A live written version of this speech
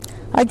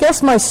I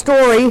guess my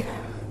story,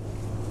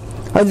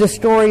 or the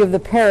story of the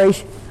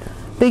parish,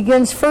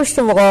 begins first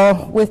of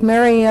all with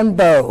Mary Ann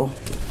Bowe.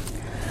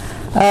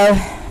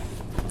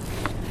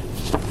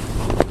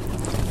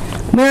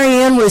 Mary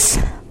Ann was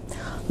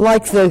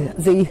like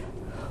the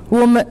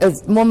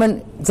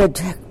woman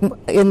that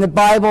in the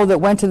Bible that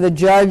went to the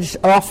judge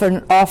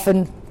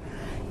often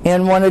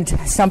and wanted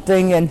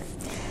something, and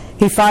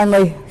he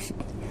finally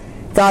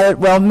got it.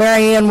 Well,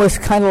 Mary Ann was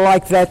kind of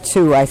like that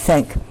too, I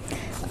think.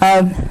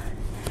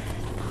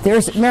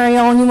 There's Mary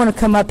Ellen. You want to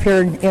come up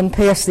here and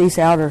pass these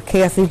out, or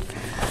Kathy?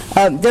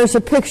 There's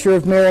a picture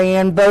of Mary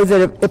Ann Bowe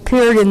that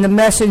appeared in the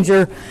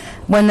Messenger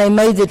when they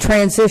made the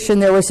transition.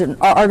 There was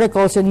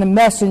articles in the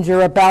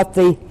Messenger about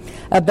the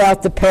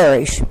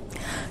parish.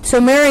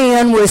 So Mary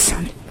Ann was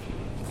in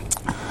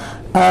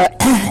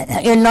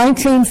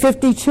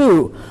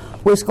 1952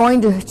 was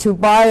going to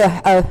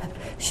buy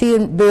she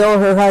and Bill,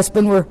 her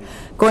husband, were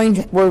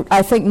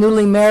I think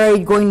newly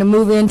married, going to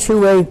move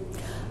into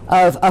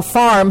a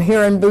farm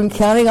here in Boone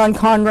County on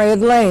Conrad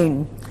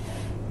Lane,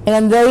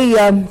 and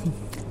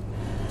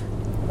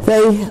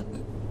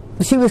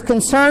she was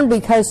concerned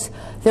because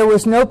there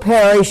was no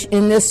parish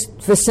in this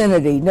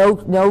vicinity,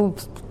 no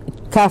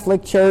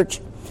Catholic church.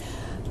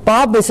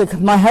 Bob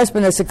my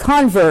husband is a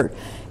convert,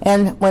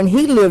 and when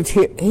he lived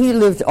here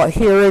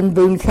in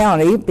Boone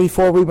County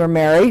before we were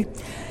married.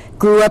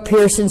 Grew up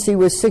here since he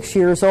was 6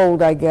 years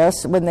old, I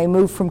guess, when they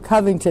moved from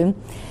Covington.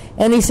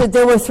 And he said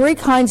there were three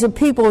kinds of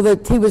people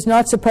that he was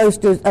not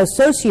supposed to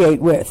associate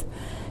with: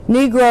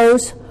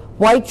 Negroes,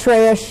 white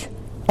trash,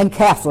 and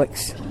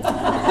Catholics.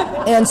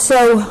 And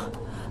so,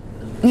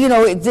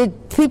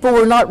 people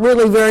were not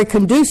really very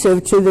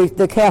conducive to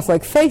the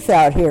Catholic faith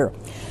out here.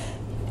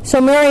 So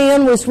Mary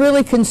Ann was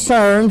really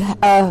concerned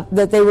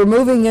that they were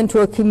moving into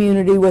a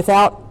community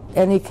without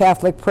any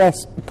Catholic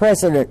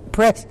present.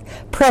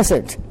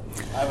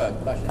 I have a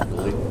question,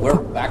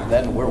 Julie. Back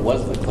then, where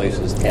was the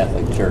closest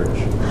Catholic church?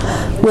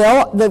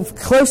 Well, the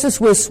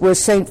closest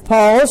was St.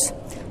 Paul's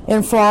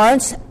in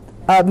Florence.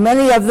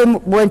 Many of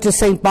them went to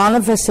St.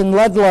 Boniface in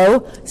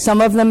Ludlow,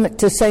 some of them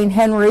to St.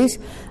 Henry's.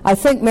 I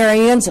think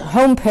Mary Ann's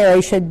home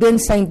parish had been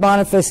St.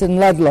 Boniface in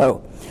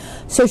Ludlow.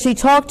 So she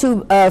talked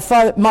to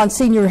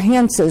Monsignor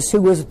Hanses,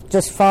 who was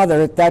just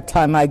father at that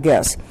time, I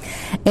guess,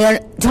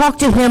 and talked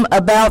to him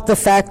about the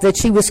fact that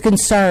she was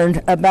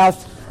concerned about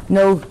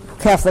no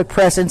Catholic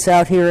presence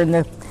out here in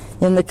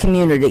the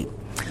community.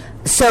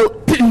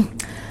 So,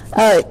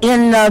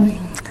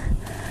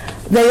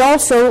 they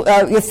also,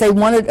 if they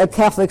wanted a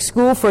Catholic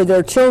school for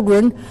their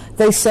children,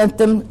 they sent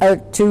them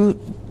to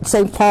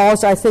St.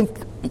 Paul's. I think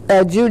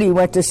Judy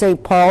went to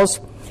St. Paul's,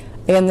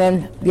 and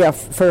then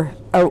for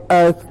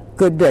a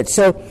good bit.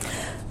 So.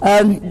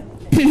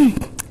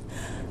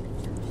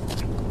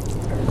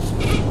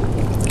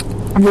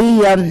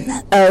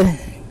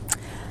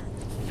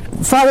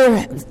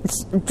 Father,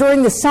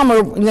 during the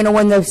summer,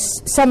 when the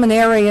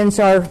seminarians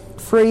are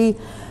free,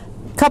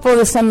 a couple of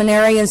the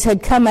seminarians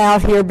had come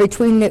out here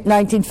between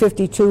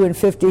 1952 and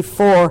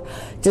 54,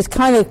 just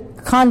kind of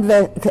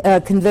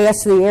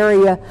canvass the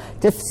area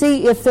to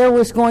see if there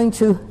was going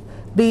to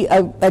be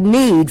a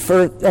need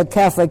for a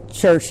Catholic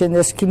church in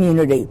this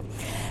community.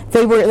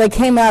 They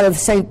came out of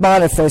St.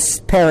 Boniface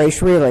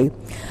Parish, really.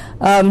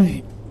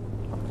 In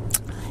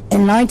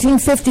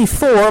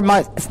 1954,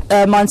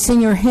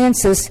 Monsignor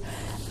Hanses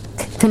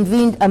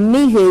convened a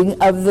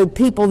meeting of the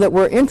people that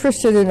were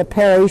interested in a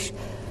parish,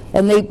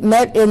 and they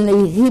met in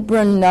the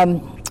Hebron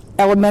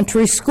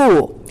Elementary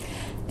School.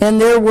 And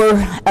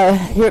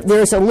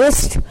there's a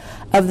list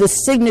of the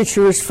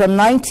signatures from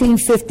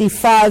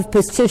 1955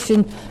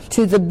 petition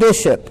to the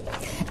bishop.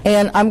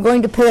 And I'm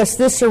going to pass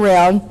this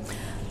around.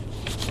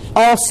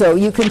 Also,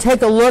 you can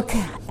take a look.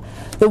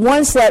 The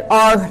ones that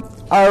are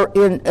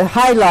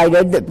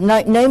highlighted, the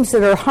names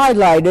that are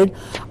highlighted,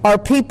 are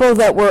people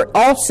that were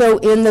also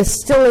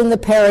still in the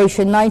parish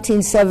in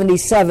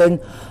 1977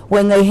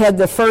 when they had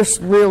the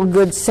first real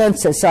good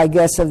census, I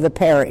guess, of the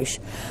parish.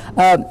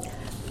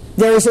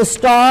 There's a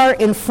star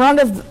in front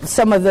of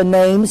some of the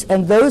names,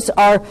 and those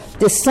are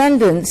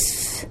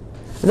descendants.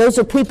 Those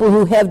are people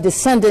who have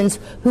descendants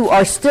who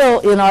are still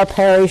in our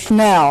parish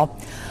now.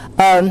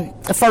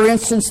 For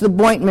instance, the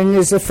Bointman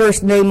is the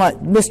first name.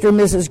 Mr. and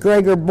Mrs.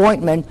 Gregor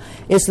Bointman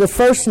is the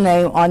first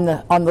name on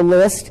the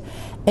list,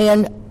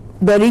 and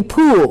Betty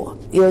Poole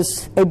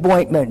is a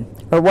Bointman,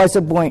 or was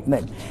a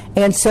Bointman,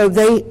 and so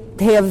the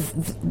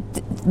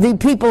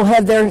people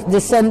have their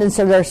descendants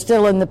that are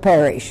still in the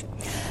parish.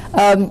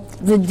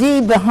 The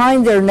deed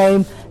behind their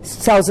name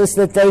tells us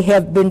that they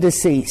have been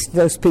deceased.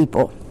 Those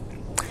people.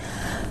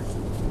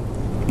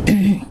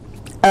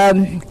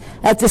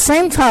 At the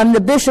same time, the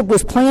bishop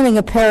was planning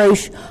a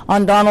parish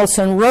on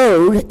Donaldson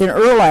Road in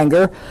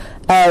Erlanger,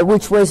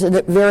 which was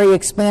a very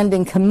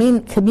expanding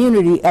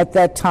community at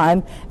that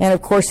time, and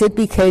of course it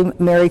became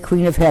Mary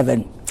Queen of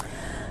Heaven.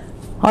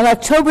 On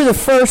October the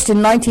 1st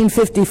in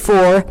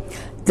 1954,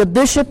 the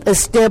bishop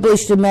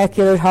established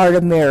Immaculate Heart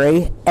of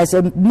Mary as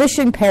a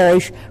mission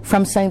parish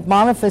from St.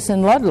 Boniface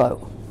in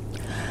Ludlow.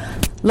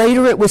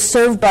 Later it was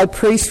served by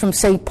priests from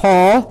St.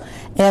 Paul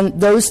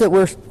and those that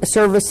were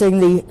servicing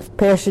the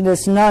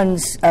Passionist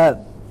nuns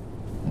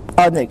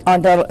on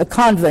the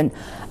convent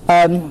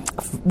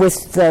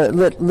with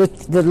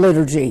the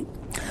liturgy.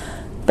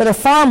 But a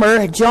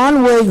farmer,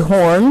 John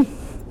Waghorn,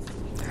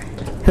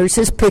 here's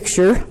his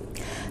picture,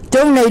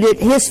 donated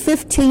his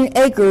 15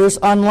 acres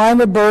on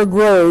Limerberg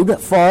Road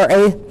for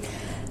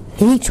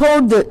he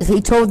told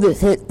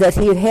that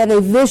he had a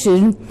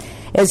vision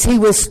as he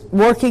was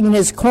working in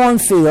his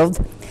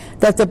cornfield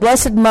that the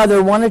Blessed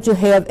Mother wanted to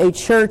have a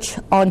church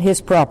on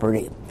his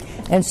property.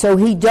 And so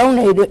he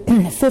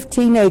donated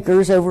 15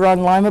 acres over on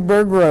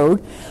Limerberg Road,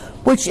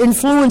 which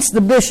influenced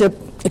the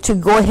bishop to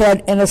go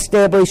ahead and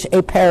establish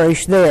a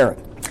parish there.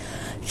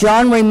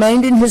 John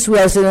remained in his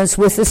residence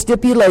with the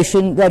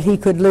stipulation that he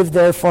could live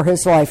there for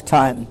his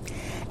lifetime.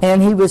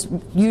 And he was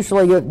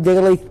usually a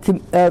daily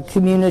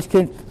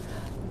communicant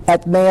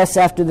at Mass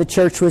after the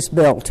church was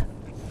built.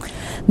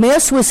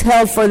 Mass was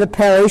held for the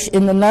parish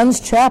in the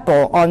Nuns'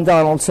 Chapel on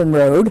Donaldson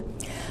Road,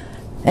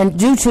 and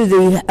due to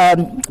the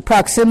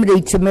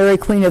proximity to Mary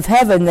Queen of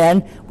Heaven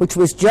then, which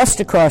was just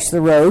across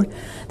the road,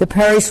 the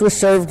parish was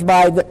served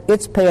by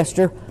its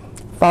pastor,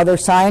 Father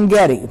Sion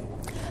Getty.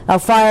 Now,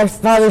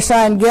 Father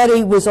Sion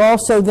Getty was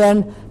also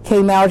then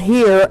came out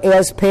here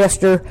as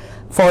pastor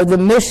for the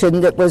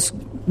mission that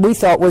we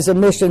thought was a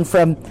mission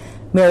from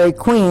Mary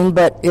Queen,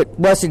 but it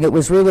wasn't. It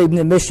was really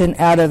the mission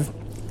out of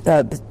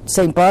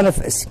St.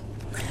 Boniface.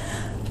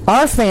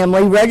 Our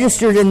family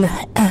registered in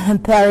the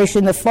parish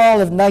in the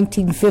fall of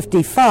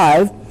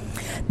 1955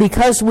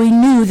 because we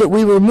knew that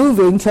we were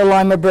moving to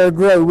Limerberg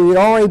Road. We had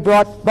already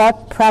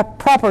bought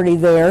property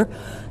there.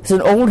 It's an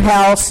old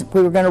house.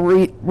 We were going to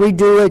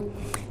redo it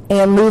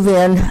and move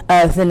in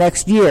the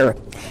next year.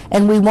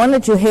 And we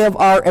wanted to have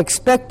our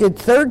expected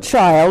third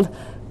child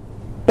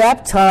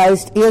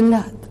baptized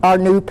in our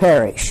new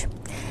parish.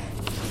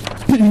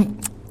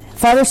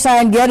 Father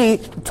Sion Getty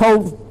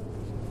told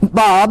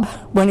Bob,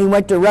 when he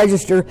went to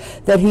register,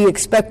 that he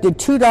expected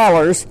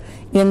 $2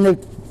 in the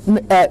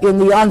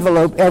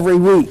envelope every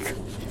week.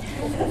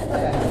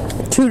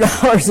 $2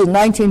 in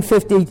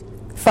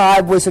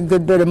 1955 was a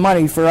good bit of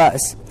money for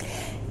us.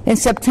 In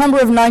September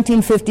of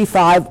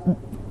 1955,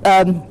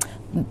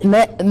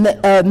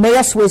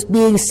 Mass was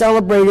being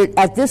celebrated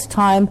at this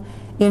time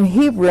in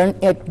Hebron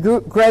at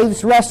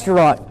Graves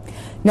Restaurant.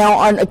 Now,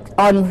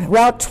 on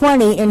Route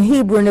 20 in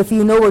Hebron, if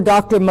you know where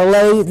Dr.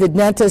 Millay, the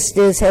dentist,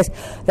 is,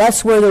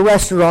 that's where the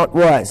restaurant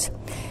was.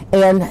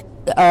 And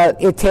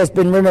it has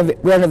been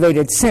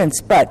renovated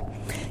since. But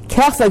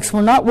Catholics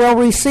were not well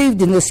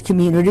received in this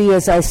community,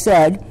 as I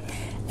said.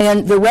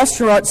 And the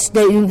restaurant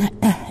stayed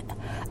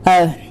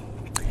at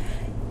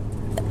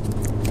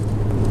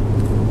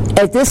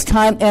this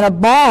time, and a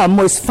bomb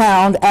was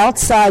found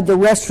outside the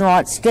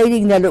restaurant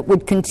stating that it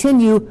would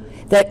continue,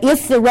 that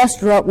if the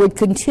restaurant would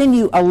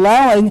continue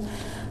allowing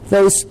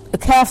those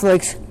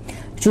Catholics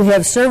to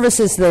have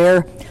services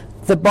there,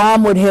 the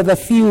bomb would have a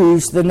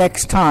fuse the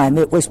next time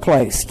it was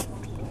placed.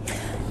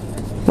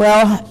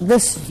 Well,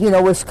 this,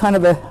 was kind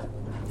of a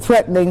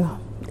threatening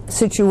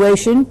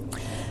situation.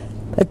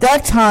 At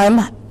that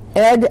time,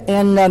 Ed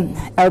and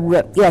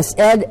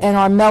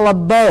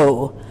Armella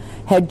Bow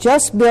had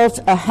just built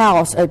a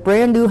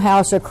brand new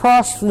house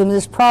across from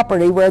this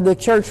property where the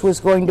church was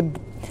going to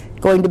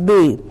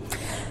be,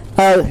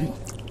 and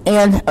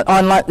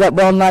on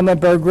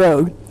Limerberg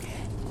Road.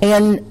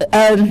 And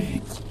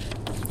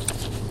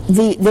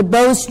the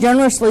Bows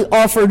generously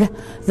offered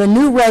the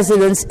new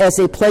residence as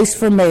a place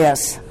for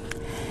Mass.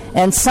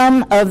 And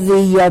some of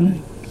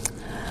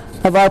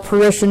our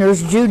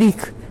parishioners, Judy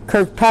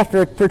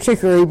Kirkpatrick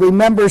particularly,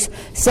 remembers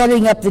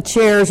setting up the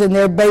chairs in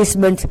their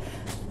basement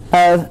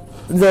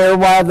there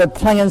while the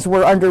plans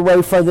were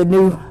underway for the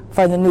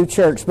new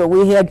church. But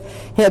we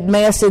had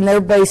Mass in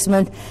their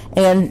basement,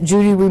 and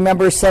Judy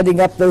remembers setting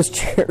up those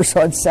chairs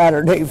on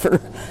Saturday for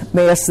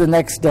Mass the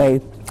next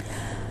day.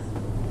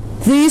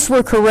 These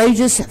were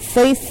courageous,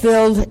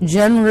 faith-filled,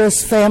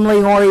 generous,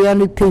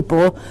 family-oriented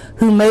people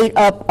who made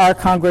up our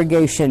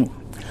congregation.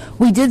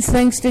 We did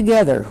things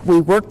together. We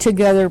worked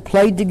together,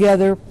 played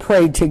together,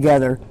 prayed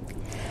together.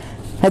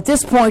 At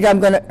this point,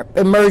 I'm going to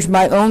emerge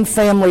my own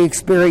family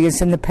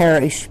experience in the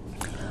parish.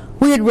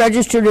 We had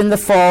registered in the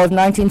fall of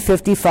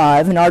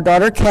 1955, and our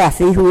daughter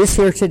Kathy, who is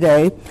here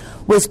today,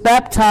 was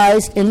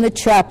baptized in the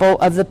chapel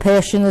of the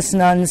Passionist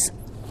Nuns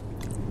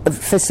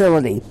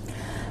facility.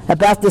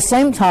 About the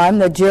same time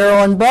that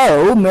Geraldine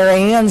Bow,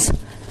 Mary Ann's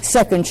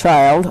second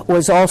child,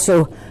 was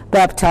also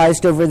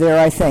baptized over there,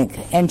 I think,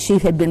 and she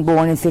had been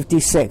born in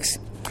 56.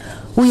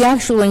 We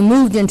actually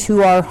moved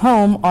into our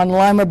home on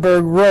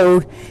Limerberg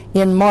Road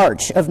in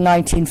March of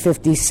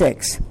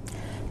 1956.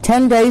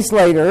 10 days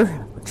later,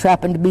 which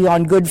happened to be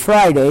on Good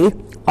Friday,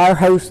 our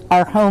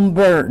home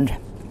burned.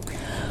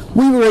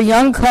 We were a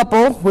young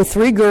couple with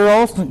 3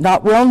 girls,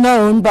 not well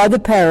known by the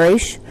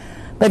parish,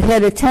 but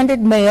had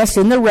attended Mass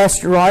in the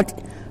restaurant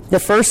the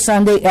first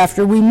Sunday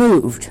after we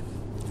moved.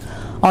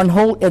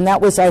 And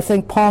that was, I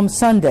think, Palm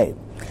Sunday.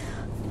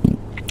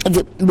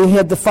 We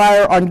had the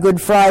fire on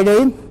Good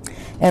Friday,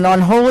 and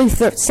on Holy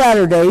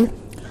Saturday,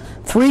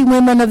 3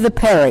 women of the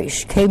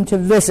parish came to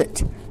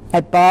visit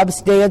at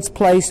Bob's dad's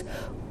place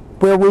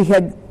where we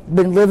had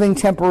been living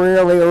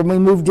temporarily, or we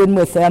moved in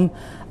with them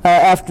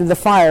after the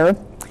fire.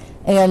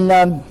 And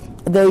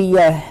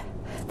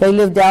they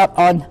lived out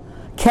on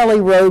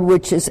Kelly Road,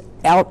 which is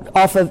out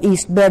off of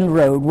East Bend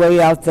Road, way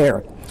out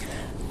there.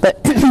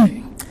 But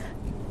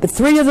the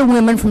 3 of the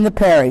women from the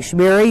parish,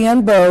 Mary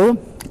Ann Bowe,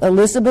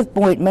 Elizabeth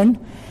Boitman,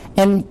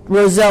 and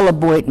Rosella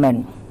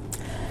Boitman,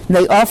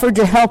 they offered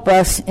to help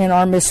us in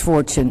our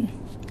misfortune.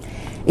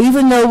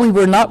 Even though we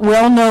were not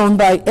well known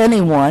by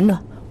anyone,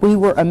 we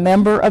were a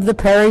member of the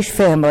parish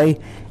family,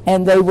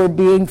 and they were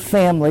being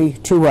family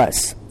to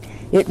us.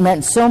 It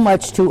meant so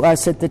much to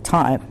us at the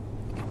time.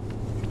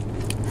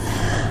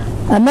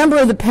 A member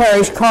of the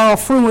parish, Carl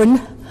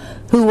Fruin,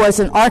 who was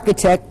an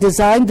architect,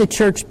 designed the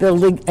church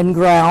building and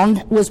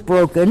ground, was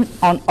broken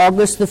on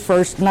August the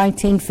 1st,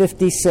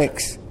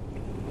 1956.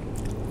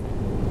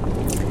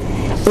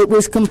 It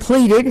was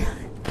completed.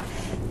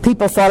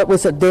 People thought it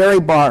was a dairy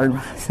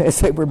barn as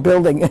they were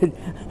building it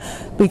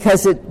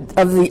because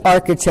of the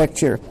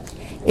architecture.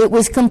 It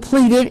was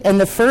completed, and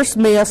the first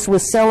Mass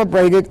was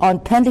celebrated on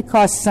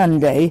Pentecost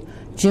Sunday,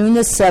 June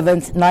the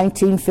 7th,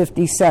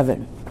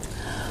 1957.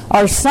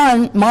 Our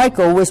son,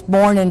 Michael, was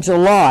born in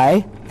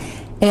July,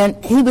 and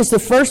he was the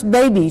first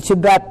baby to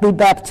be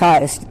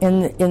baptized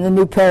in the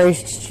new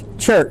parish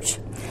church,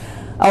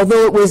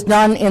 although it was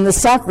done in the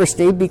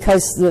sacristy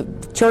because the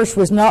church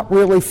was not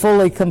really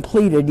fully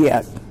completed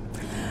yet.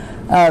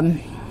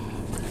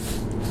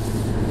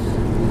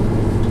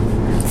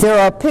 There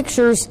are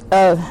pictures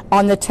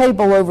on the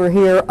table over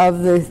here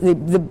of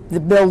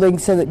the building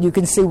so that you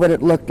can see what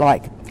it looked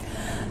like.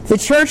 The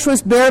church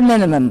was bare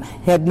minimum,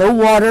 had no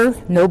water,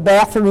 no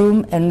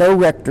bathroom, and no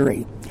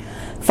rectory.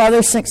 Father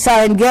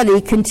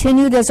Sayangeti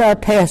continued as our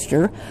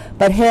pastor,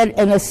 but had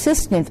an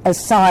assistant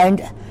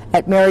assigned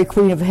at Mary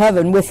Queen of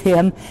Heaven with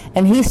him,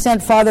 and he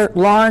sent Father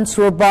Lawrence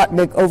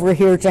Robotnik over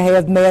here to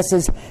have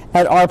masses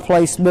at our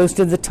place most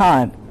of the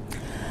time.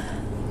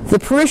 The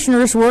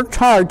parishioners worked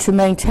hard to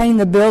maintain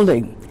the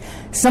building.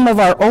 Some of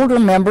our older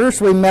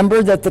members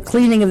remember that the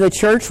cleaning of the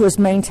church was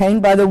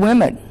maintained by the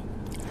women.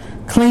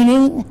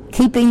 Cleaning,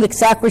 keeping the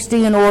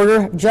sacristy in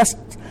order, just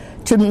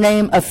to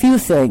name a few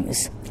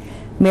things.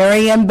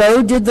 Mary Ann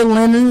Bowe did the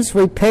linens,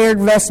 repaired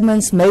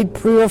vestments, made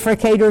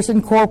purificators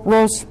and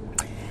corporals.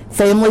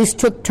 Families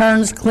took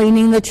turns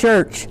cleaning the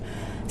church.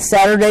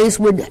 Saturdays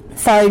would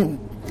find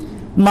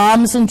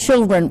moms and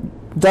children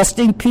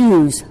dusting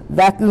pews,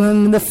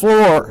 vacuuming the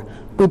floor.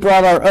 We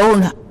brought our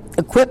own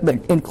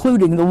equipment,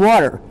 including the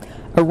water,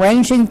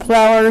 arranging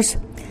flowers,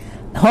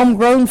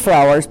 homegrown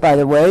flowers, by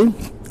the way.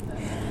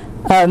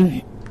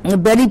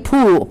 Betty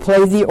Poole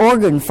played the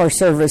organ for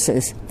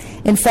services.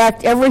 In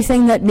fact,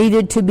 everything that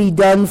needed to be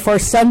done for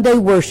Sunday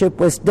worship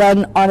was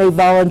done on a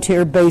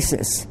volunteer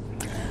basis.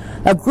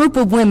 A group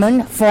of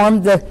women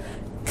formed the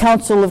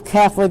Council of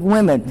Catholic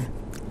Women.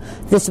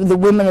 This was the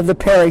women of the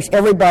parish.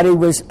 Everybody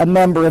was a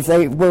member. If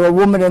they were a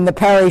woman in the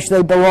parish,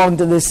 they belonged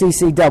to the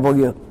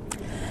CCW.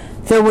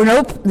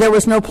 There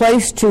was no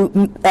place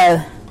to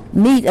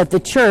meet at the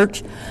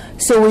church,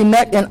 so we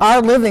met in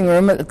our living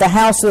room at the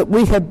house that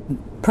we had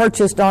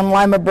purchased on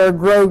Limaberg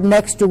Road,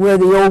 next to where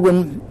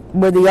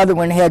the other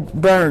one had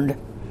burned.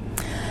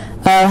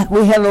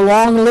 We had a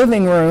long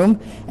living room,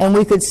 and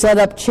we could set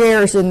up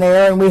chairs in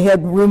there, and we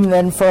had room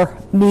then for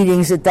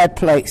meetings at that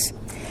place.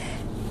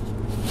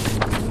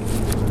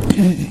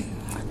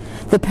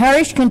 The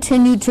parish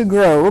continued to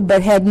grow,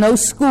 but had no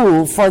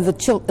school for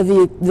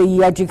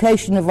the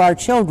education of our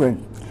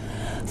children.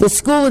 The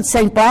school at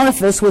St.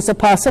 Boniface was a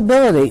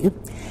possibility,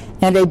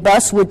 and a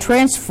bus would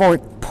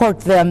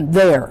transport them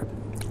there.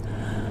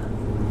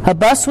 A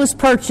bus was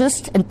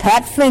purchased, and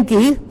Pat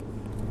Finke,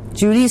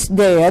 Judy's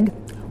dad,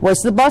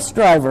 was the bus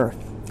driver.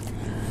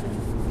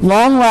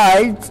 Long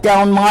rides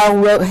down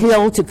Mile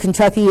Hill to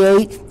Kentucky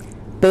 8,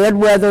 bad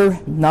weather,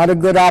 not a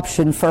good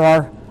option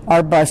for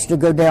our bus to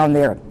go down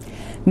there.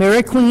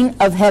 Mary Queen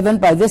of Heaven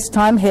by this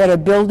time had a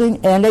building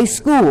and a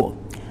school.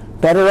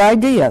 Better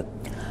idea.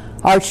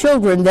 Our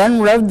children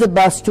then rode the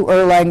bus to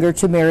Erlanger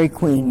to Mary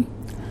Queen.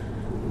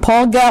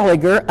 Paul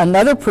Gallagher,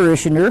 another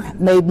parishioner,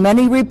 made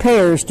many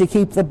repairs to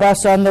keep the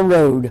bus on the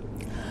road.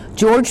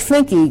 George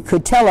Finke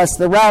could tell us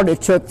the route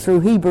it took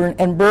through Hebron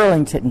and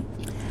Burlington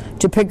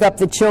to pick up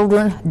the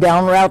children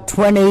down Route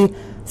 20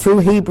 through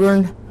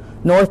Hebron,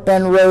 North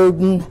Bend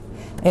Road,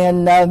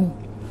 and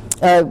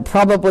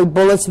probably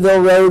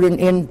Bulletsville Road and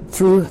in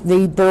through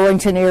the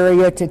Burlington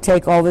area to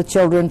take all the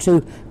children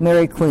to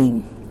Mary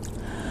Queen.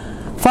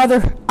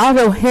 Father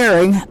Otto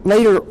Herring,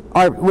 later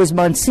was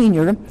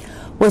Monsignor,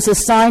 was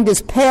assigned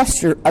as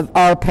pastor of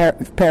our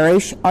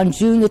parish on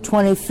June the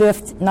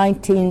 25th,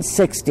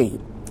 1960.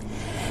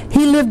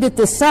 He lived at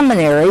the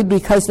seminary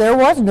because there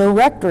was no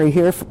rectory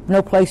here,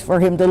 no place for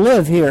him to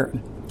live here.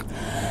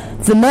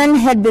 The men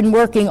had been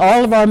working,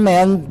 all of our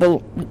men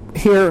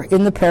here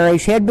in the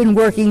parish had been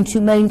working to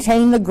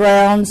maintain the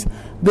grounds,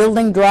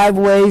 building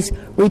driveways,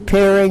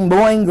 repairing,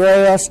 mowing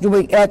grass,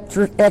 doing et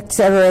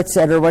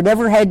cetera,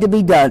 whatever had to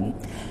be done.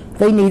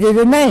 They needed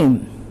a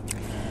name.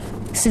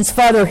 Since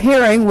Father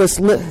Herring was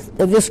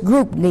this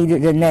group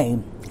needed a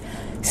name.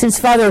 Since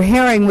Father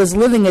Herring was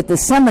living at the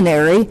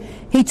seminary,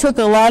 he took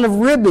a lot of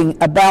ribbing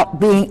about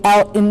being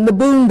out in the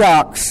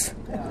boondocks.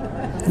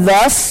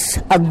 Thus,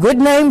 a good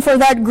name for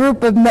that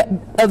group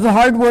of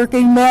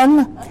hardworking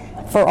men,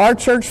 for our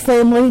church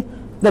family,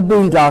 the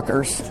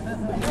Boondockers.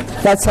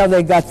 That's how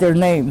they got their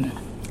name.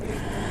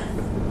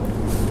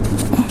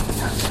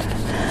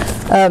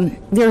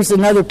 There's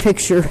another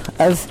picture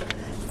of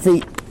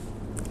the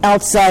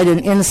outside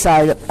and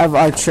inside of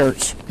our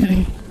church.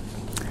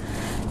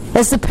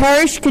 As the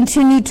parish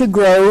continued to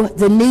grow,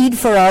 the need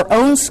for our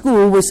own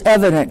school was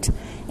evident,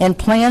 and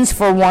plans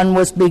for one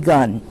was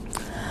begun.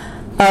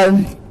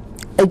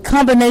 A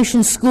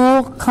combination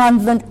school,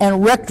 convent,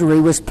 and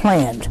rectory was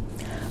planned.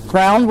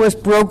 Ground was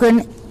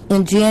broken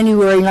in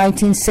January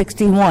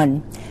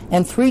 1961,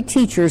 and 3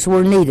 teachers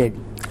were needed.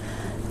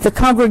 The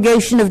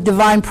Congregation of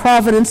Divine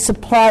Providence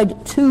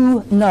supplied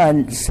 2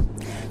 nuns.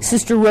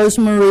 Sister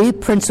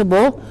Rosemarie,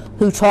 principal,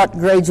 who taught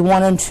grades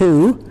 1 and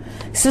 2,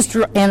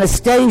 Sister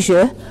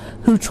Anastasia,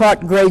 who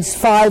taught grades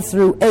 5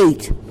 through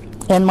 8,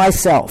 and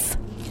myself.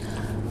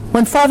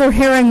 When Father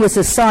Herring was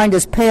assigned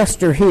as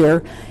pastor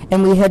here,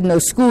 and we had no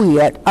school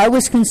yet, I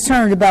was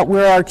concerned about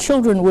where our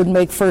children would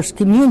make First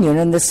Communion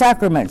and the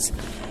sacraments.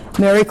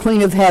 Mary,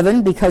 Queen of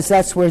Heaven, because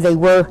that's where they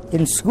were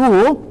in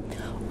school,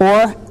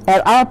 or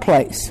at our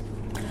place.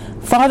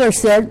 Father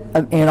said,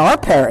 in our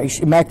parish,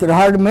 Immaculate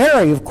Heart of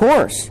Mary, of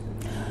course.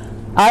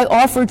 I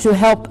offered to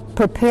help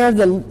prepare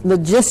the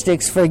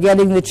logistics for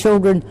getting the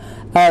children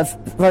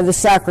for the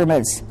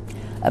sacraments,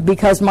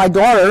 because my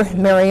daughter,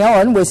 Mary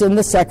Ellen, was in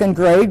the 2nd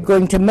grade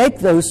going to make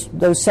those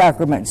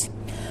sacraments.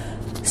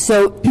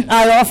 So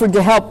I offered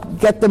to help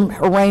get them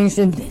arranged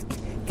and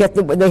get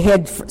them. They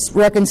had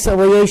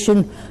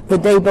reconciliation the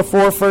day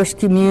before First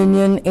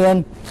Communion,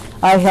 and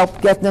I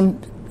helped get them,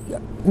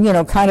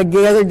 kind of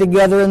gathered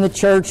together in the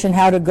church and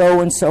how to go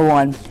and so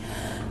on.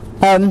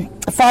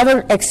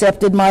 Father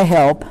accepted my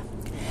help.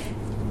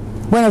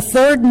 When a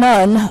 3rd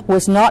nun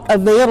was not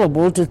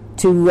available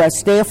to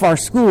staff our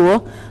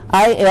school,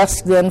 I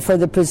asked then for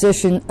the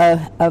position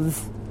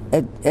as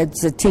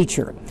a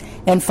teacher,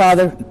 and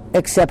Father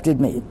accepted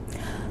me.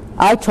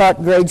 I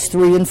taught grades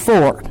 3 and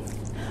 4.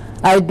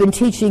 I had been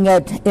teaching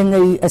in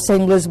the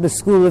St. Elizabeth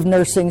School of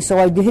Nursing, so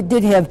I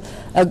did have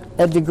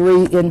a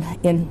degree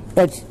in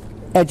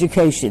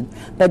education,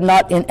 but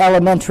not in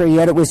elementary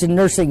yet. It was in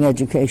nursing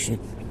education.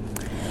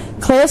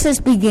 Classes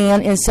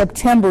began in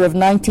September of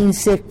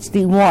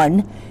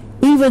 1961,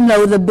 even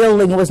though the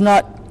building was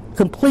not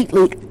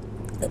completely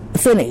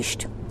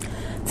finished.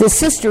 The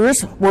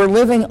sisters were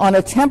living on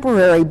a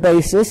temporary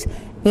basis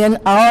in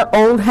our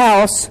old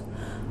house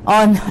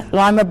on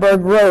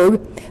Limeberg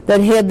Road that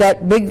had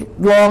that big,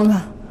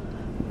 long,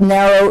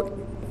 narrow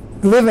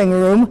living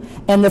room,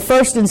 and the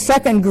 1st and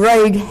 2nd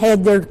grade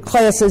had their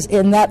classes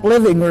in that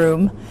living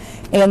room,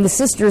 and the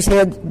sisters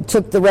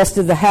took the rest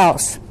of the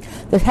house.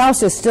 The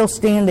house is still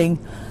standing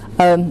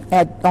on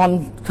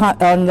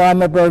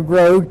Limeberg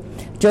Road,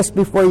 just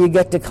before you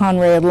get to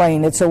Conrad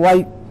Lane. It's a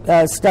white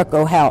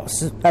stucco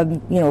house,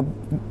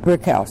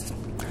 brick house.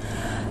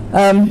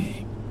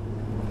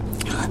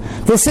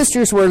 The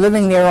sisters were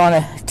living there on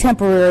a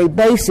temporary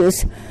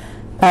basis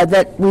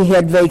that we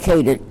had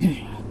vacated.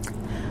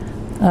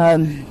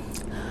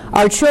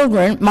 Our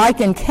children, Mike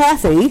and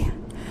Kathy,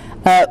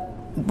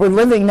 were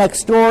living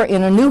next door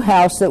in a new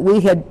house that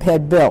we had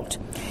built.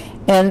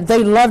 And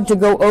they loved to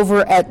go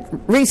over at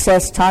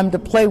recess time to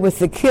play with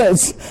the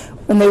kids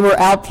when they were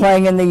out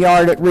playing in the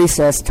yard at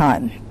recess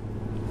time.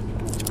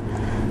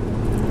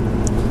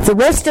 The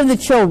rest of the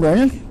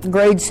children,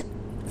 grades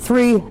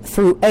 3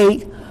 through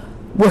 8,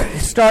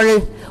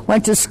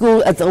 went to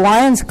school at the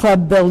Lions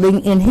Club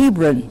building in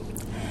Hebron.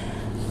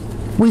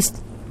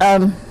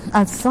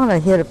 I thought I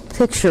had a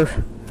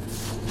picture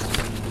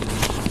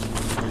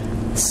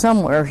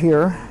somewhere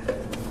here.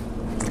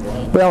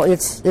 Well,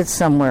 it's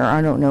somewhere.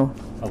 I don't know.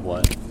 Of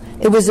what?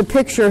 It was a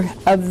picture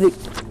of the...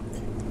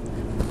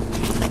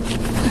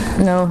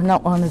 No,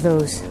 not one of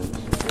those.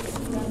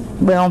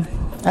 Well,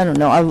 I don't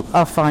know.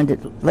 I'll find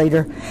it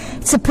later.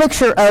 It's a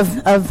picture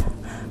of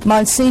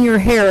Monsignor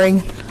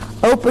Herring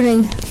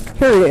opening...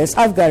 Here it is.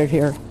 I've got it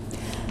here.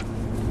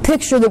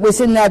 Picture that was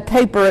in that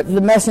paper at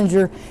the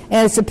Messenger,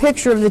 and it's a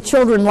picture of the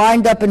children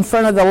lined up in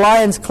front of the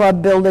Lions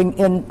Club building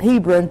in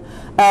Hebron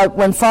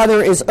when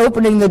Father is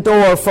opening the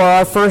door for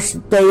our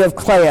first day of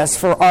class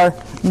for our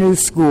new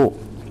school.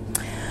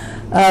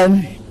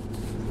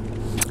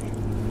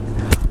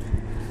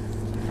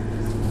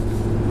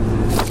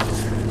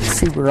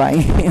 See where I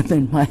am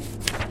in my...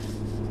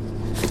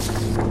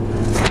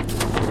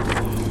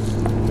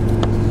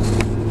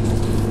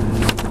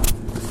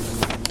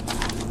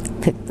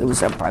 Picked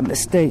those up by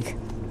mistake.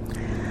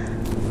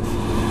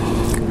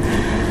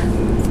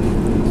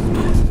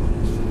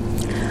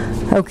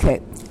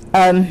 Okay.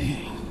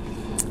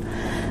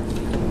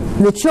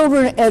 The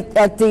children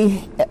at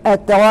the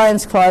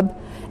Lions Club,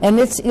 and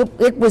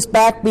it was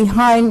back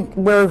behind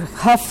where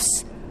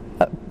Huff's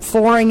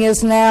flooring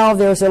is now.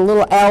 There's a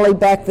little alley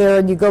back there,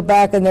 and you go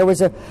back, and there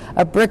was a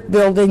brick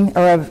building,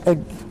 or a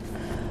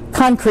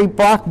concrete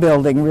block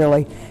building,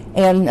 really.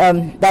 And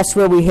that's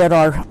where we had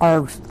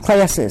our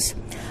classes.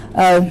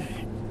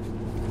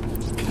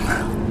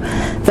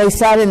 They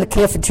sat in the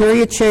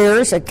cafeteria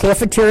chairs at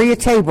cafeteria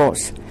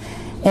tables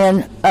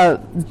and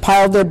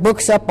piled their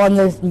books up on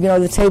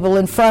the table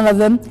in front of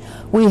them.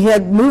 We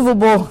had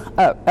movable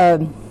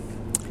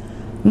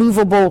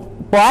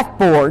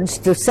blackboards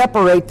to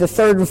separate the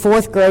 3rd and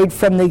 4th grade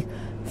from the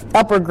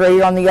upper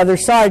grade on the other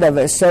side of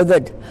us, so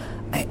that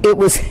it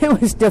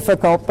was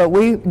difficult, but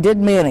we did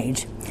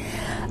manage.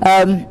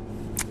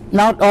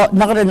 Not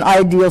an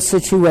ideal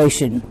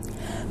situation.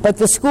 But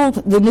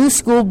the new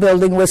school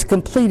building was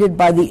completed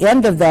by the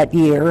end of that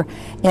year,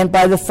 and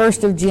by the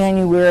 1st of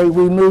January,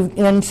 we moved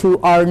into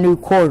our new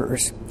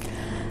quarters.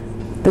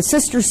 But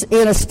Sister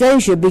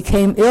Anastasia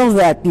became ill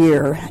that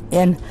year,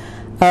 and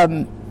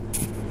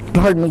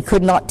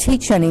could not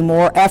teach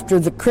anymore after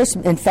the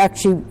Christmas. In fact,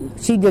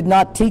 she did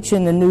not teach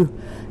in the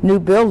new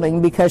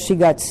building because she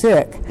got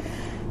sick,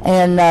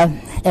 and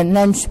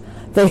then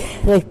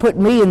they put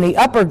me in the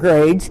upper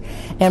grades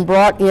and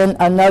brought in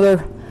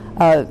another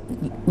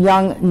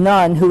young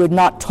nun who had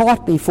not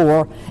taught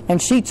before,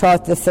 and she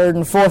taught the 3rd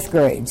and 4th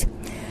grades.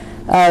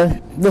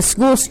 The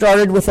school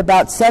started with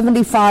about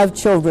 75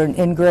 children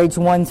in grades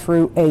 1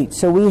 through 8,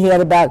 so we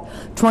had about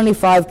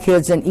 25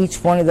 kids in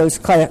each one of those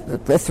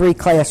the 3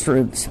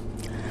 classrooms.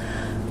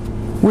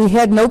 We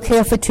had no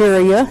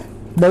cafeteria,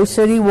 no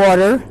city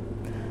water,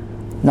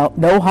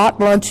 no hot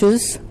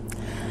lunches.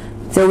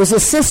 There was a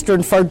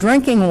cistern for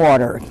drinking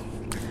water.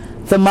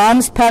 The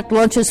moms packed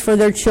lunches for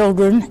their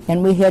children,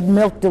 and we had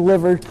milk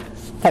delivered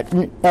at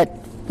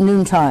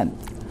noontime.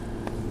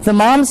 The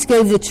moms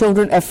gave the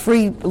children a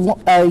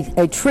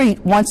treat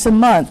once a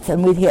month,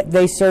 and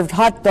they served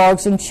hot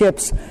dogs and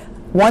chips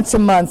once a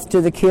month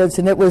to the kids,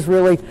 and it was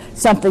really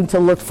something to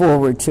look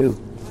forward to.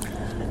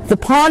 The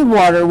pond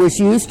water was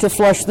used to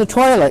flush the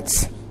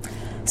toilets.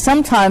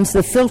 Sometimes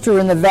the filter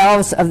in the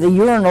valves of the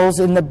urinals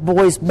in the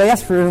boys'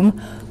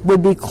 bathroom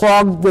would be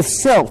clogged with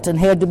silt and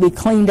had to be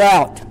cleaned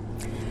out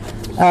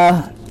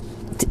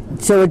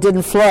so it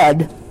didn't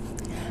flood,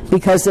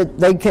 because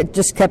they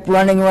just kept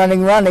running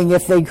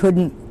if they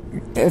couldn't,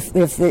 if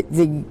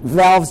the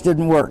valves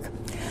didn't work.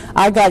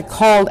 I got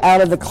called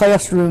out of the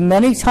classroom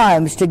many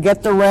times to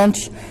get the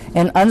wrench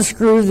and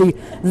unscrew the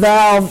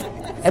valve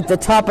at the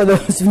top of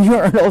those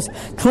urinals,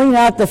 clean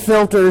out the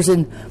filters,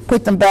 and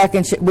put them back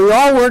in. We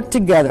all worked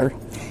together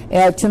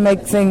to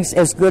make things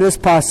as good as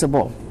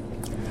possible.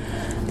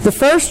 The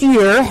first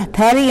year,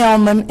 Patty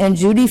Ellman and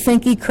Judy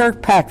Finke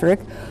Kirkpatrick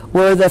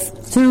were the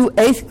 2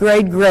 8th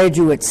grade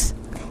graduates,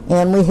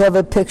 and we have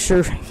a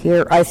picture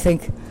here, I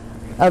think,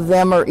 of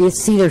them, or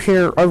it's either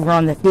here over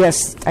on the,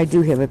 yes, I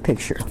do have a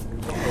picture.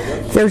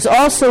 There's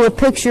also a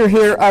picture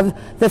here of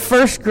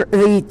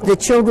the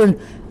children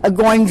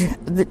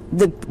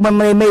when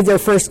they made their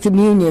first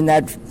communion.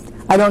 That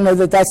I don't know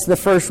that that's the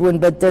first one,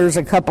 but there's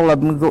a couple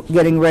of them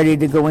getting ready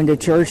to go into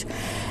church.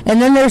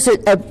 And then there's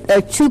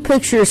 2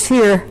 pictures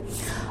here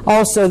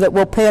also that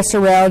we'll pass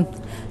around,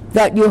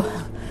 that you'll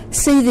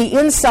see the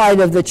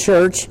inside of the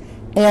church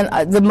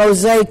and the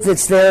mosaic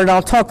that's there, and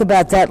I'll talk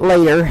about that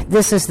later.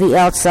 This is the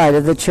outside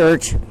of the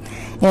church,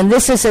 and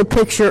this is a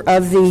picture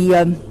of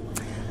the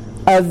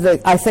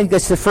I think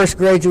it's the first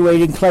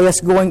graduating class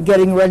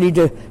getting ready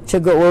to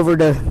go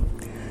over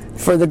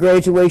for the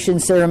graduation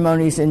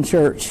ceremonies in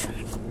church.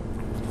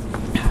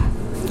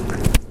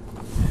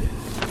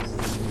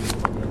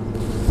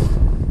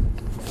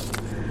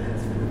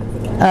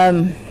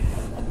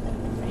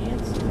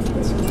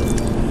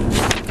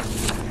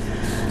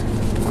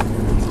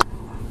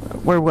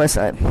 Where was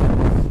I?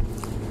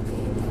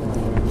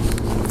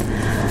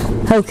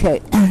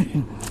 Okay.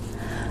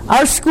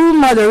 Our school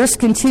mothers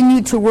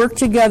continued to work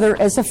together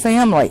as a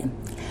family.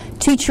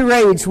 Teacher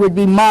aides would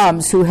be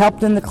moms who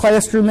helped in the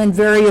classroom in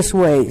various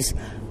ways,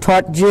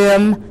 taught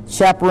gym,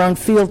 chaperoned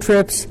field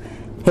trips,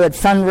 had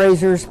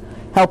fundraisers,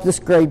 helped us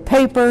grade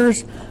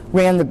papers,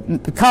 ran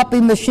the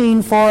copy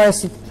machine for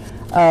us.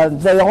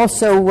 They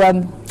also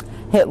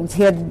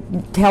had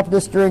helped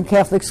us during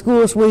Catholic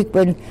Schools Week,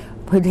 when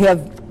we'd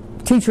have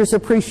Teachers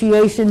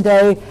Appreciation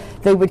Day.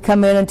 They would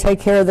come in and take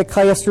care of the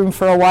classroom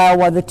for a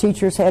while the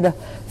teachers had a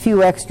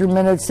few extra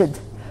minutes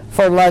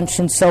for lunch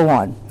and so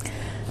on.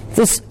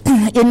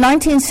 In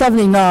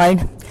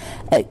 1979,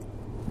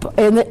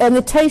 and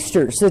the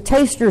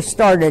tasters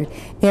started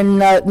in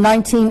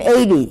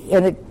 1980,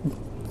 and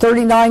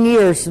 39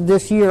 years,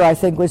 this year I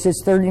think was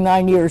its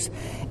 39 years,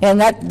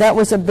 and that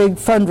was a big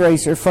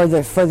fundraiser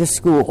for the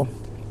school.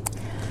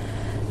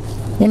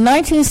 In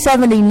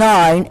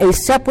 1979, a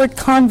separate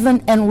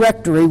convent and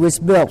rectory was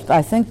built.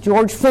 I think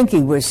George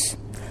Finke was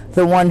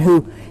the one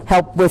who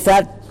helped with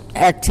that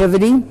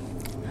activity.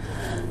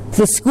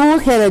 The school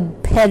had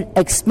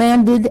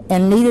expanded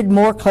and needed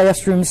more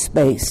classroom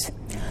space.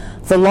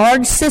 The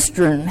large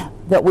cistern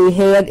that we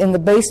had in the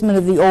basement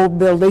of the old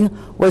building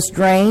was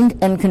drained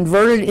and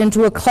converted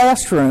into a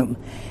classroom,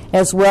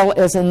 as well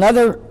as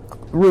another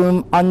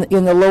room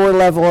in the lower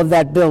level of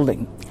that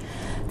building.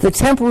 The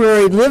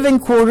temporary living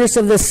quarters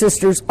of the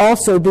sisters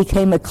also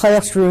became a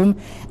classroom,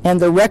 and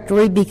the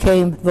rectory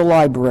became the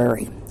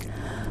library.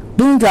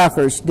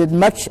 Boondockers did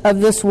much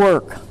of this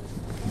work.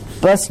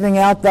 Busting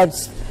out that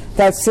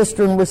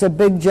cistern was a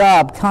big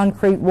job,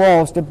 concrete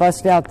walls to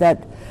bust out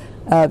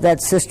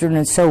that cistern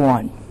and so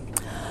on.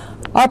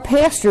 Our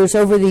pastors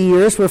over the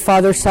years were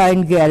Father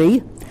Sion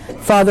Getty,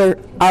 Father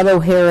Otto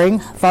Herring,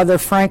 Father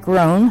Frank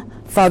Rohn,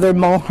 Father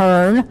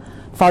Mulhern,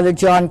 Father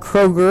John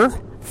Kroger,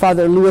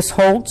 Father Louis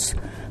Holtz,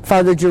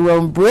 Father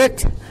Jerome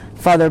Britt,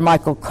 Father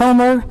Michael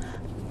Comer,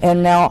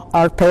 and now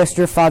our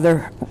pastor,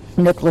 Father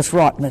Nicholas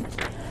Rotman.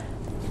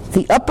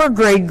 The upper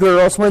grade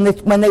girls, when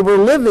they were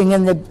living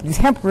in the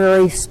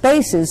temporary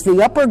spaces, the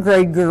upper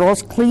grade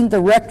girls cleaned the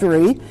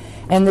rectory,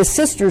 and the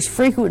sisters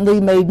frequently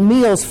made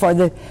meals for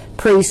the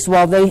priests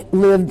while they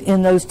lived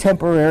in those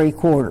temporary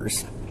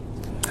quarters.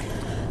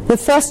 The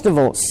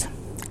festivals.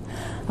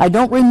 I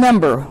don't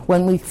remember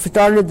when we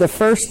started the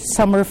first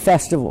summer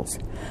festivals,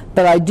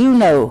 but I do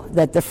know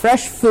that the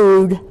fresh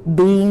food,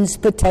 beans,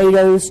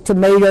 potatoes,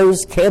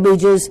 tomatoes,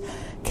 cabbages,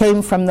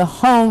 came from the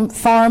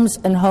farms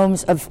and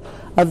homes of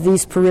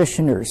these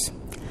parishioners.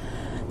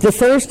 The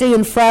Thursday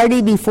and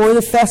Friday before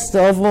the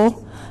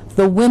festival,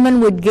 the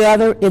women would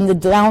gather in the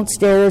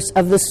downstairs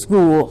of the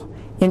school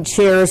in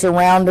chairs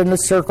around in a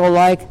circle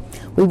like.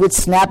 We would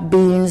snap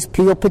beans,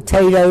 peel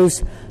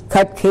potatoes,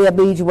 cut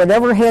cabbage,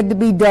 whatever had to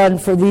be done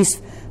for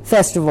these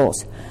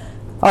festivals.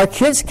 Our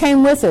kids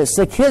came with us.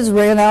 The kids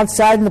ran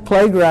outside in the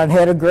playground,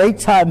 had a great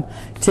time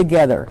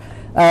together.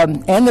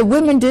 And the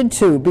women did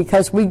too,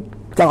 because we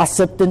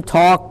gossiped and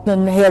talked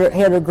and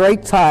had a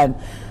great time,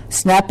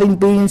 snapping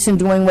beans and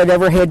doing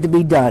whatever had to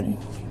be done.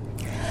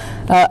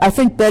 I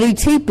think Betty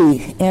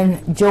Teepee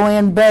and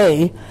Joanne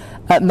Bay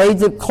made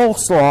the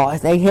coleslaw.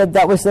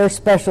 That was their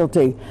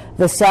specialty.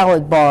 The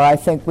salad bar, I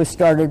think, was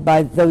started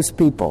by those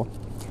people.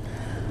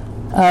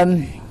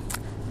 We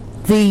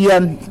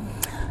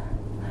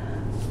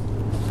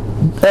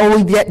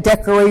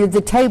decorated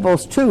the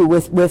tables too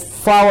with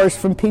flowers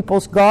from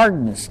people's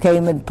gardens.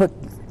 Came and put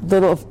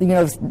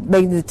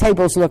made the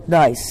tables look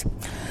nice.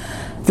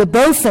 The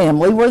Bow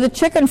family were the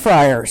chicken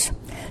fryers.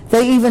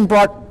 They even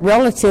brought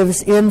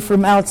relatives in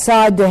from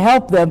outside to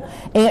help them.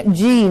 Aunt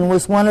Jean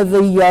was one of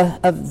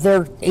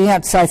their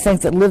aunts, I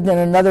think, that lived in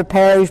another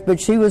parish, but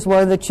she was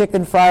one of the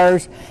chicken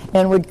fryers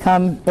and would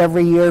come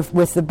every year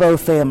with the Bow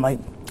family.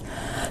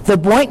 The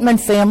Bointman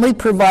family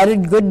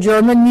provided good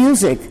German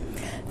music.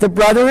 The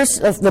brothers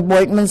of the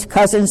Bointmans,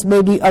 cousins,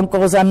 maybe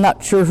uncles, I'm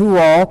not sure who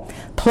all,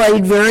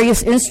 played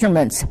various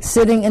instruments,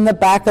 sitting in the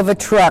back of a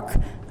truck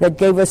that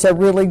gave us a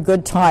really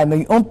good time.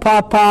 The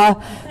papa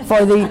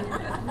for the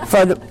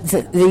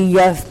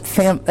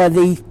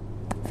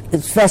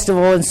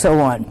festival and so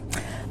on.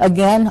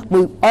 Again,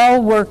 we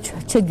all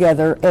worked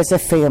together as a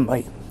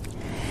family.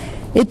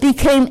 It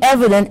became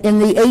evident in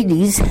the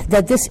 80s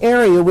that this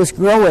area was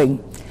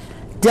growing.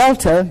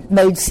 Delta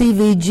made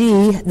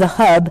CVG the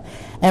hub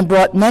and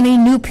brought many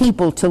new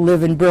people to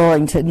live in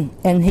Burlington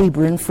and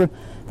Hebron.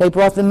 They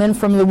brought them in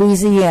from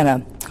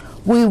Louisiana.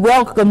 We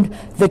welcomed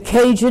the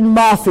Cajun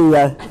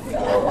Mafia.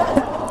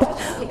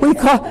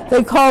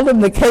 They called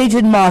them the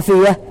Cajun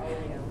Mafia,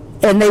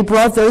 and they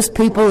brought those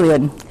people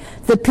in.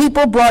 The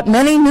people brought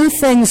many new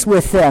things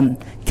with them: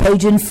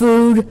 Cajun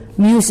food,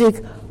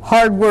 music,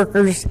 hard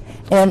workers,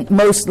 and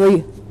most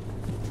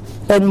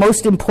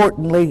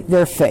importantly,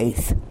 their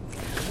faith.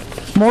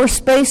 More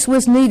space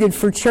was needed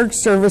for church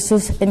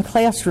services and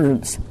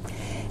classrooms.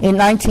 In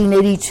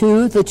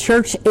 1982, the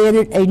church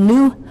added a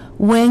new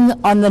wing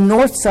on the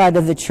north side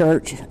of the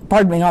church,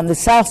 on the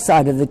south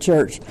side of the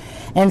church,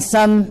 and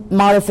some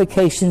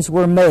modifications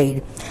were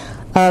made.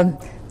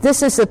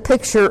 This is a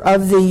picture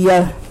of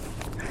the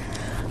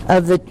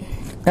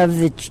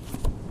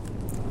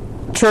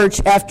church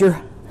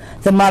after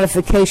the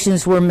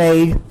modifications were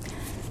made.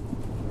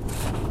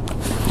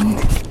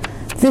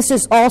 This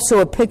is also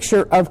a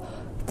picture of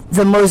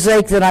the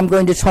mosaic that I'm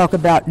going to talk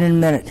about in a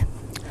minute.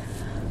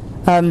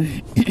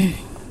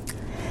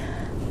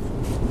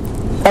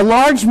 A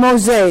large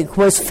mosaic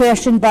was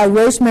fashioned by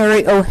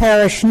Rosemary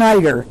O'Hara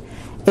Schneider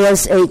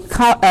as a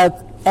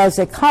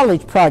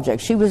college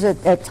project. She was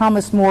at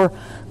Thomas More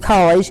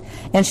College,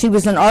 and she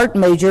was an art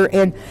major,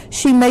 and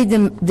she made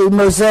the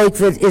mosaic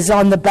that is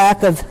on the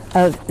back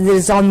that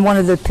is on one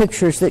of the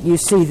pictures that you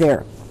see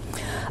there.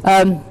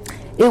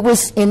 It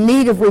was in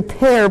need of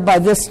repair by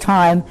this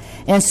time,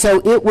 and so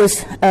it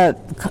was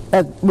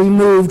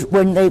removed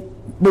when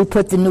we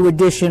put the new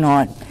addition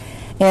on.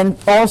 And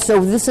also,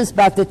 this is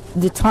about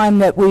the time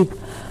that we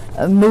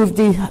moved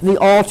the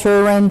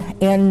altar, and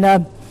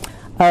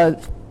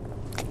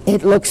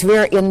it looks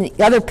very. In the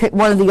other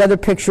one of the other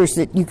pictures,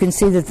 that you can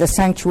see that the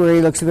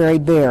sanctuary looks very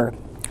bare.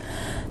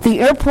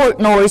 The airport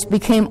noise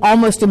became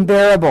almost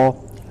unbearable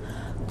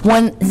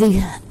when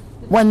the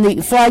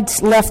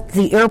flights left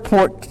the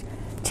airport.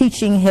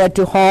 Teaching had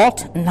to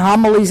halt, and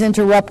homilies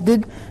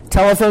interrupted,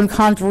 telephone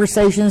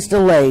conversations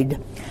delayed.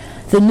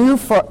 The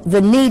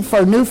need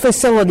for new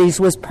facilities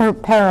was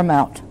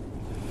paramount.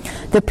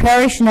 The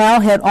parish now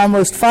had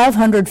almost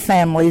 500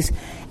 families,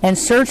 and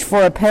search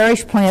for a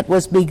parish plant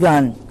was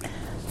begun.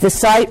 The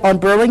site on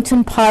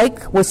Burlington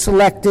Pike was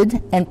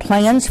selected, and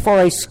plans for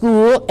a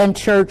school and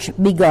church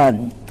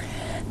begun.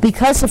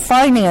 Because of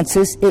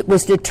finances, it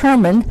was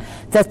determined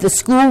that the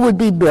school would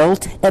be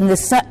built and a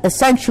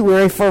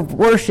sanctuary for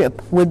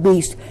worship would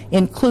be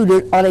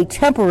included on a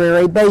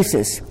temporary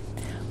basis.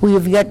 We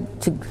have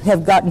yet to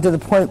have gotten to the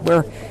point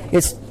where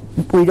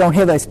we don't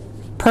have a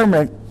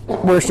permanent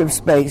worship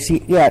space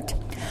yet.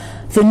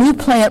 The new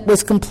plant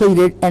was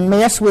completed and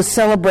Mass was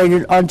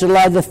celebrated on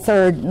July the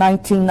 3rd,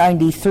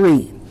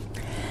 1993.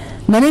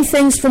 Many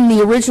things from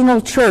the original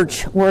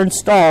church were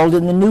installed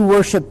in the new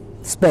worship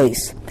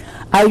space.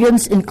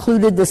 Items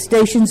included the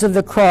Stations of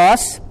the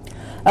Cross.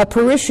 A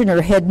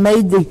parishioner had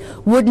made the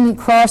wooden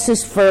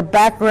crosses for a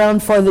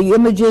background for the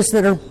images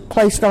that are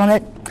placed on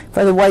it,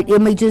 for the white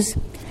images.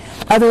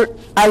 Other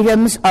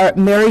items are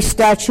Mary's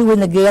statue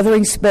in the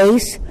gathering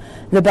space,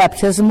 the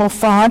baptismal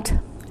font,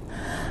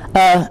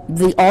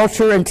 the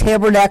altar and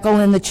tabernacle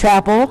in the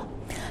chapel,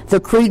 the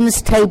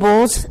credence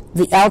tables,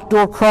 the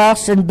outdoor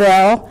cross and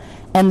bell,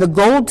 and the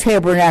gold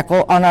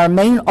tabernacle on our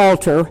main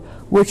altar,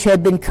 which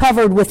had been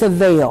covered with a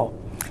veil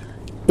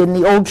in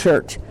the old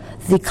church.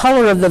 The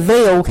color of the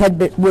veil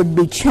would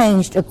be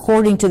changed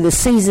according to the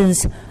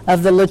seasons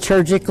of the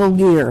liturgical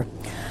year.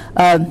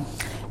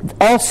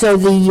 Also,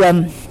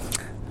 there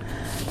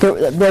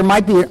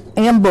might be an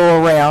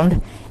ambo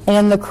around,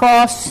 and the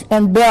cross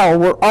and bell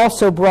were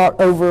also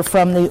brought over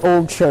from the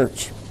old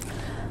church.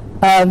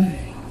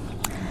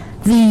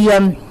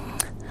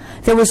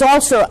 There was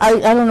also, I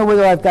don't know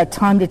whether I've got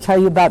time to tell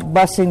you about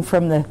busing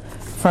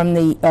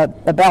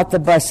about the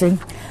busing.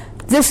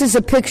 This is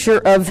a picture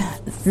of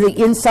the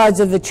insides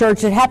of the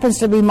church. It happens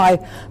to be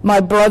my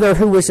brother,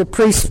 who was a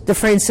priest, the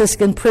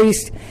Franciscan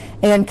priest,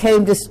 and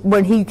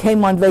when he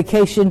came on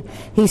vacation,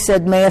 he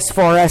said Mass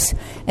for us.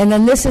 And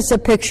then this is a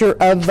picture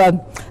of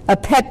a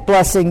pet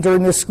blessing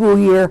during the school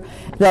year.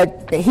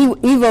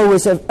 Evo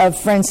was a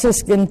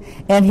Franciscan,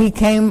 and he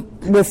came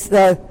with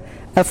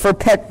for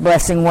pet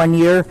blessing one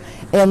year,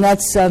 and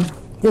that's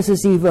this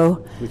is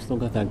Evo. We still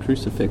got that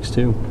crucifix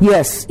too.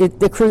 Yes,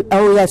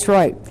 that's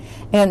right.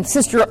 And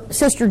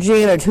Sister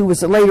Janet, who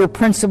was a later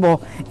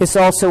principal, is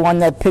also on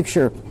that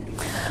picture.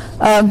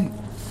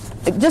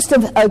 Just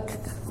a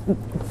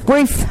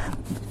brief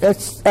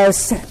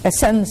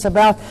sentence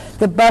about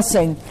the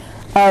busing.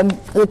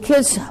 The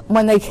kids,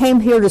 when they came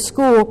here to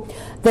school,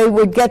 they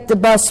would get the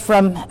bus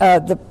from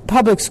the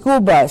public school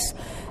bus,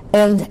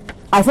 and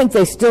I think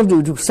they still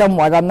do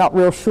somewhat, I'm not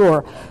real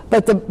sure.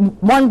 But the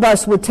one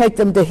bus would take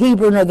them to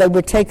Hebron, or they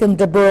would take them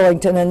to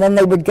Burlington, and then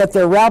they would get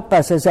their route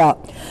buses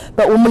out.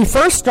 But when we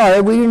first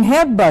started, we didn't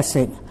have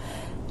busing.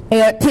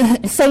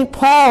 And St.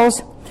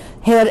 Paul's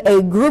had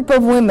a group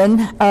of women,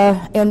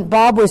 and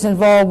Bob was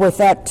involved with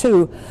that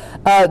too.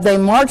 They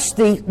marched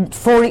the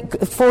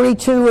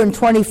 42 and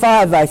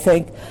 25, I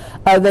think.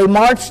 They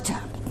marched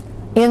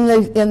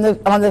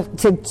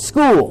to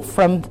school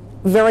from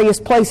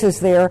various places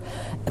there,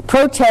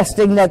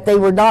 protesting that they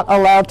were not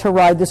allowed to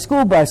ride the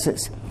school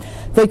buses.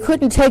 They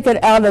couldn't take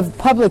it out of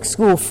public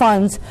school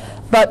funds,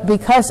 but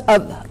because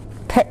of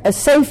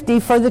safety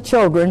for the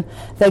children,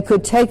 they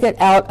could take it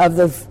out of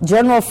the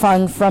general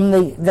fund from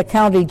the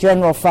county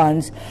general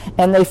funds,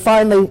 and they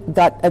finally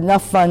got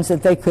enough funds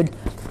that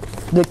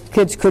the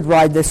kids could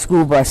ride the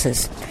school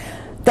buses.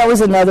 That was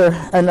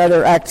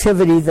another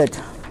activity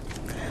that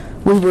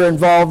we were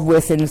involved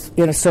with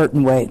in a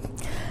certain way.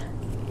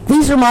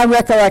 These are my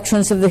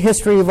recollections of the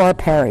history of our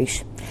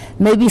parish.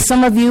 Maybe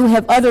some of you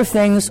have other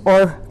things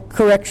or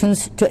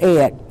corrections to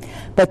add,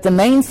 but the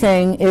main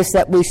thing is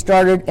that we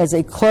started as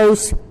a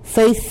close,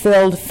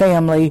 faith-filled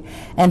family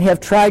and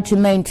have tried to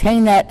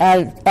maintain that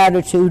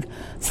attitude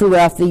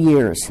throughout the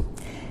years.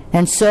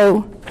 And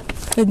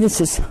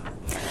this is,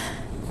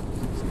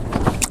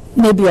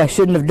 maybe I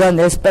shouldn't have done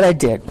this, but I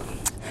did.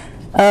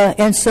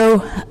 And so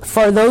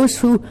for those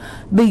who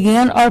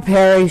began our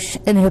parish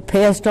and have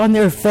passed on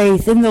their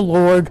faith in the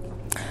Lord,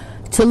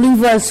 to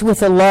leave us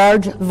with a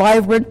large,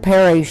 vibrant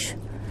parish,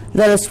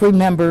 let us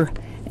remember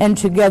and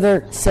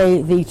together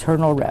say the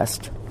eternal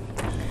rest.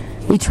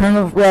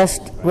 Eternal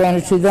rest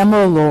granted to them,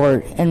 O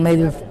Lord, and may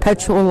the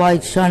perpetual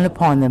light shine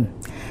upon them.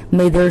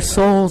 May their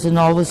souls and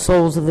all the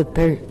souls of the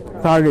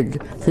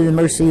departed through the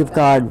mercy of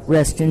God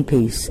rest in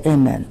peace.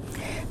 Amen.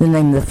 In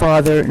the name of the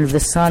Father, and of the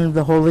Son, and of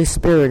the Holy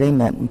Spirit.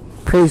 Amen.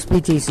 Praise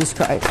be Jesus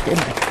Christ.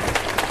 Amen.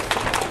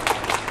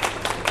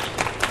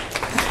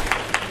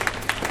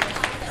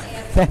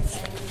 Thanks.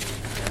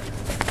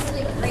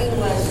 Greene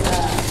was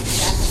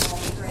jack of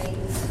all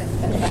trades.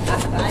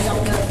 I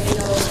don't know if you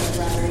know my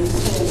brother. He's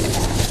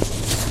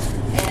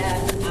handicapped.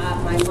 And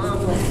my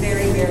mom was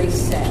very, very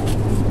sick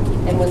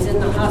and was in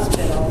the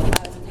hospital.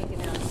 I was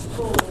taken out of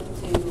school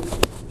to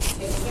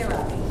take care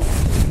of me.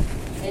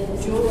 And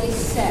Julie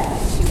said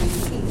she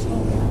was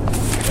teaching me,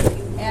 if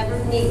you ever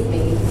need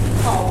me,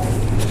 call me.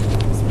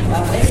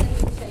 Well, I went to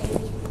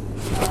change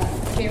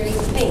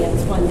Jerry's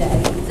pants one day.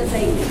 He's a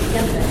baby,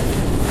 infant.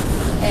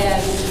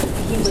 And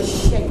he was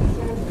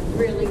shaking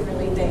really,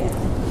 really bad.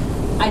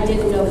 I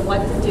didn't know what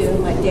to do.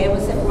 My dad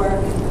was at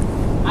work.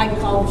 I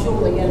called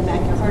Julia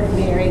back to her to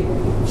Mary.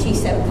 She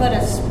said, put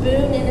a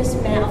spoon in his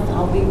mouth.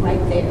 I'll be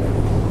right there.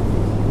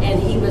 And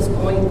he was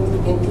going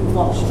in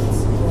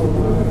convulsions.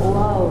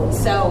 Whoa.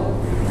 So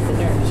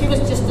she was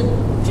just a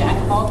jack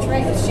of all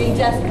trades. She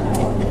just,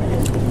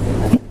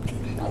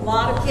 a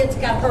lot of kids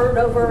got hurt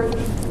over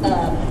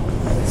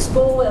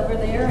school over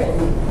there, and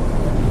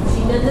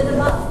she mended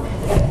them up.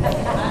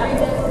 I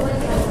remember when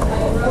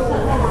I broke a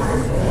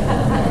arm,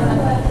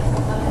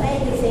 a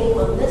magazine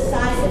on this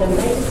side and a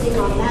magazine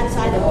on that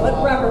side, and put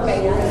rubber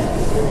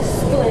bands with a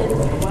splint.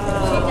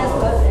 Wow. She just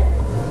was there.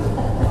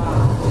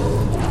 Wow.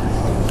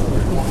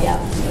 Yeah.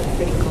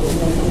 Pretty cool.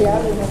 Yeah, I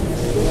remember.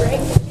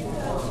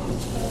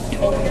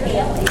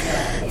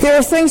 There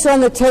are things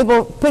on the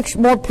table,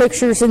 more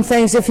pictures and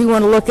things if you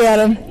want to look at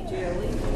them.